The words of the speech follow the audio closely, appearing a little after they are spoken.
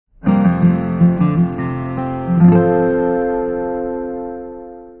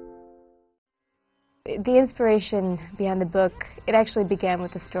The inspiration behind the book, it actually began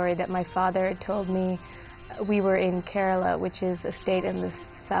with a story that my father had told me. We were in Kerala, which is a state in the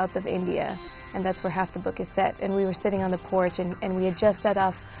south of India, and that's where half the book is set. And we were sitting on the porch, and we had just set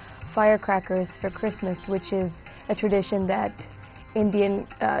off firecrackers for Christmas, which is a tradition that Indian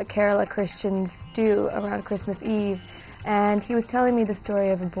Kerala Christians do around Christmas Eve. And he was telling me the story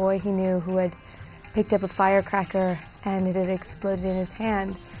of a boy he knew who had picked up a firecracker and it had exploded in his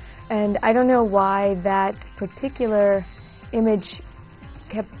hand. And I don't know why that particular image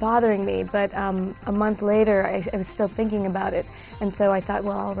kept bothering me, but a month later I was still thinking about it, and so I thought,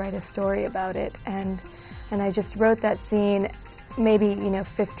 well, I'll write a story about it, and I just wrote that scene maybe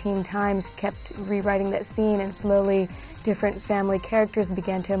 15 times, kept rewriting that scene, and slowly different family characters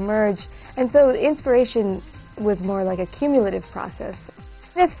began to emerge, and so the inspiration was more like a cumulative process.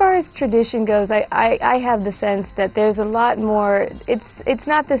 As far as tradition goes, I have the sense that there's a lot more. It's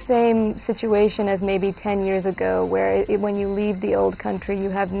not the same situation as maybe 10 years ago, where when you leave the old country, you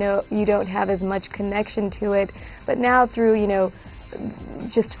don't have as much connection to it. But now through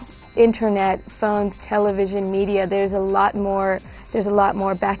just internet, phones, television, media, there's a lot more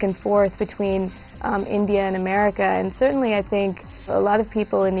back and forth between India and America, and certainly I think a lot of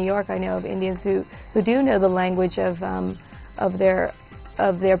people in New York, I know of Indians who do know the language of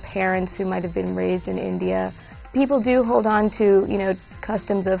their parents who might have been raised in India. People do hold on to,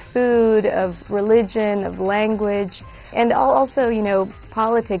 customs of food, of religion, of language, and also,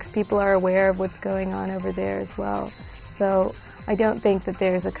 politics. People are aware of what's going on over there as well. So I don't think that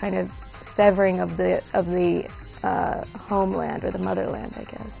there's a kind of severing of the homeland or the motherland, I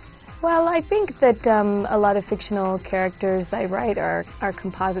guess. Well, I think that a lot of fictional characters I write are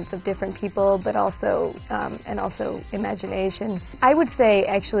composites of different people, but also and also imagination. I would say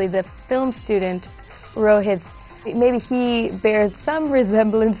actually the film student Rohit, maybe he bears some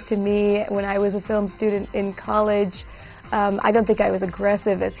resemblance to me when I was a film student in college. I don't think I was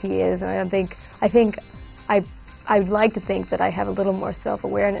aggressive as he is, and I'd like to think that I have a little more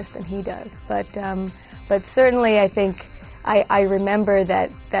self-awareness than he does. But certainly I think I remember that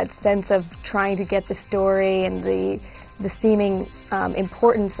sense of trying to get the story and the seeming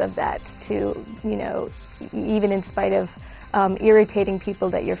importance of that to, even in spite of irritating people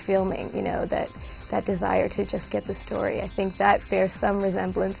that you're filming, that desire to just get the story. I think that bears some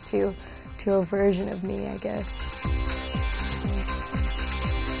resemblance to a version of me, I guess.